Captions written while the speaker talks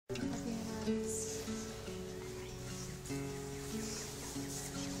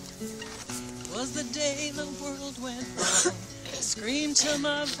'twas the day the world went wrong. Screamed till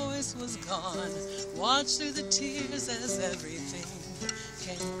my voice was gone. Watched through the tears as everything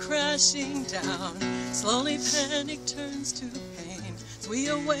came crashing down. Slowly panic turns to pain as we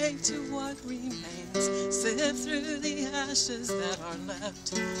awake to what remains. Sift through the ashes that are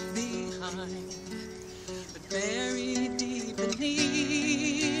left behind. But buried deep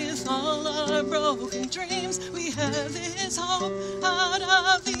beneath all our broken dreams, we have this hope out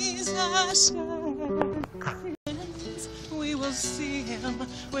of these ashes. We will see him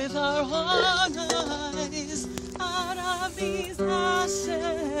with our own eyes. Out of these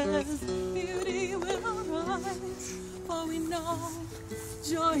ashes, beauty will rise. For we know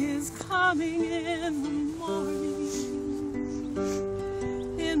joy is coming in the morning.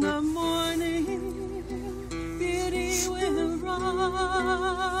 In the morning, beauty will rise.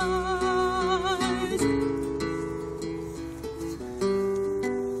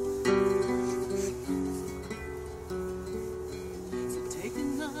 So take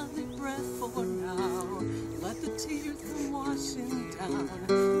another breath for now. Let the tears come washing down.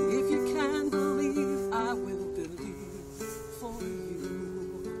 If you can believe, I will believe for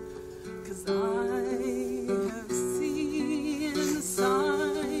you. 'Cause I have seen the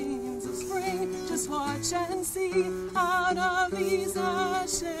signs of spring. Just watch and see. Out of these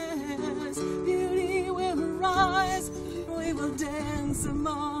ashes, beauty will rise. We will dance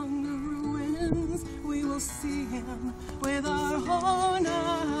among the ruins. We will see him with our own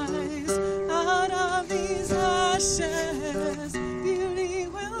eyes. Out of these ashes, beauty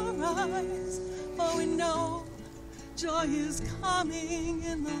will rise. For we know joy is coming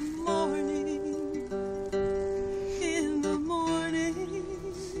in the morning. In the morning.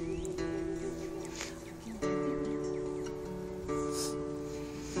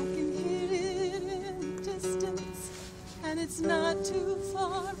 I can hear it in the distance, and it's not too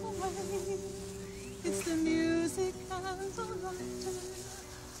far away. It's the music and the laughter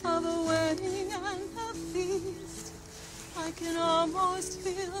of a wedding and a feast. I can almost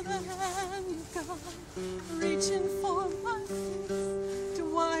feel the hand of God reaching for my face to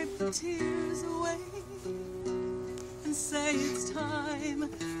wipe the tears away and say it's time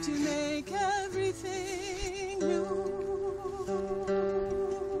to make everything new.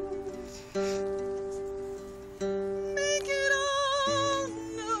 Make it all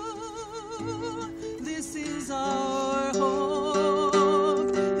new. This is our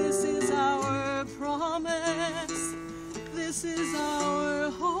hope. This is our promise. This is our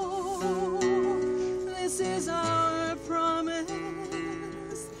hope. This is our promise.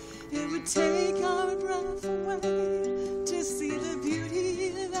 It would take our breath away to see the beauty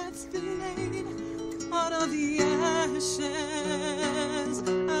that's been made out of the ashes.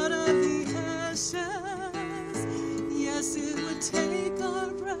 Out of the ashes. Yes, it would take our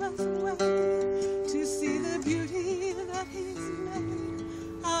breath away to see the beauty that he's made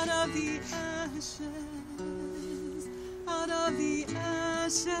out of the ashes. Out of the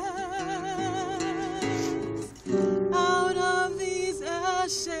ashes. Out of these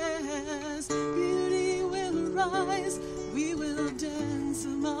ashes, beauty will rise. We will dance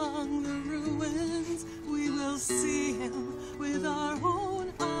among the ruins. We will see him with our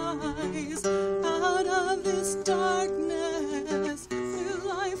own eyes. Out of this darkness, new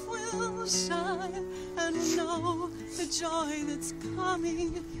life will shine. And know the joy that's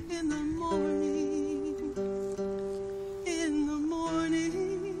coming in the morning.